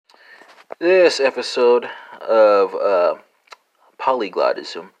This episode of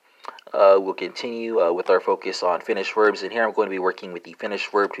Polyglotism will continue with our focus on Finnish verbs, and here I'm going to be working with the Finnish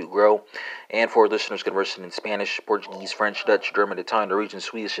verb to grow. And for listeners conversing in Spanish, Portuguese, French, Dutch, German, Italian, Norwegian,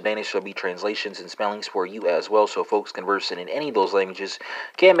 Swedish, and Danish, there'll be translations and spellings for you as well, so folks conversing in any of those languages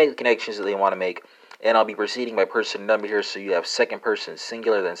can make the connections that they want to make. And I'll be proceeding by person number here, so you have second person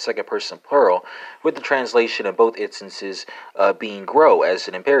singular, then second person plural, with the translation in both instances being grow as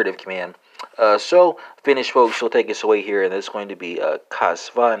an imperative command. So Finnish folks will take us away here, and it's going to be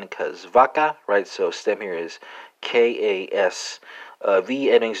kasvaa and kasvaka, right? So stem here is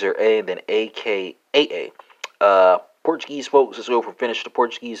K-A-S-V, endings are A, and then A-K-A-A. Portuguese folks, let's go from Finnish to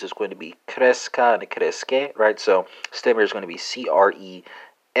Portuguese. It's going to be cresca and cresque, right? So stem here is going to be C-R-E-S-C,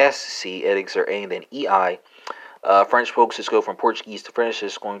 endings are A, and then E-I. French folks, let's go from Portuguese to French.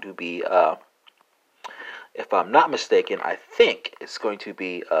 It's going to be, if I'm not mistaken, I think it's going to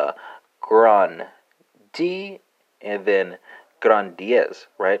be grandi, and then grandies,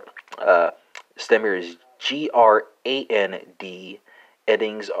 right? Stem here is G-R-A-N-D,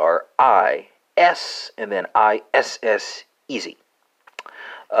 endings are I-S, and then I-S-S, easy.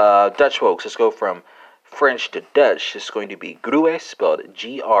 Dutch folks, let's go from French to Dutch. It's going to be grue, spelled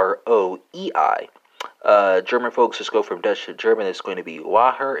G-R-O-E-I. German folks, let's go from Dutch to German. It's going to be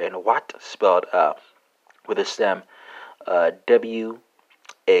waher and wat, spelled with a stem W-A-C-H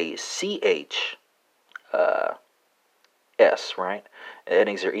S, right?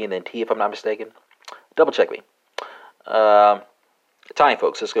 Endings are E and then T, if I'm not mistaken. Double check me. Italian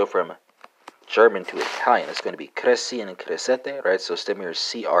folks, let's go from German to Italian. It's going to be cresci and crescete, right? So stem here is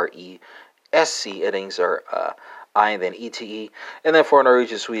C-R-E-S-C. Endings are I and then E-T-E. And then for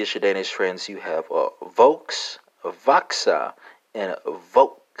Norwegian, Swedish, and Danish friends, you have vokes, vaxa, and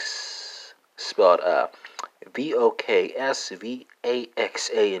vokes, spelled V-O-K-S,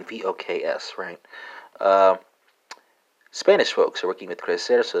 V-A-X-A, and V-O-K-S, right? Spanish folks are working with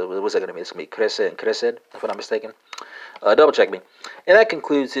crecer, so what's that going to be? It's going to be crece and cresced, if I'm not mistaken. Double check me. And that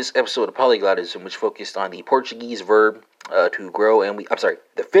concludes this episode of Polyglotism, which focused on the Portuguese verb to grow, and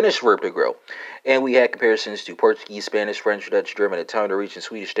the Finnish verb to grow. And we had comparisons to Portuguese, Spanish, French, Dutch, German, Italian, Norwegian,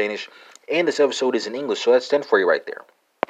 Swedish, Danish. And this episode is in English, so that's 10 for you right there.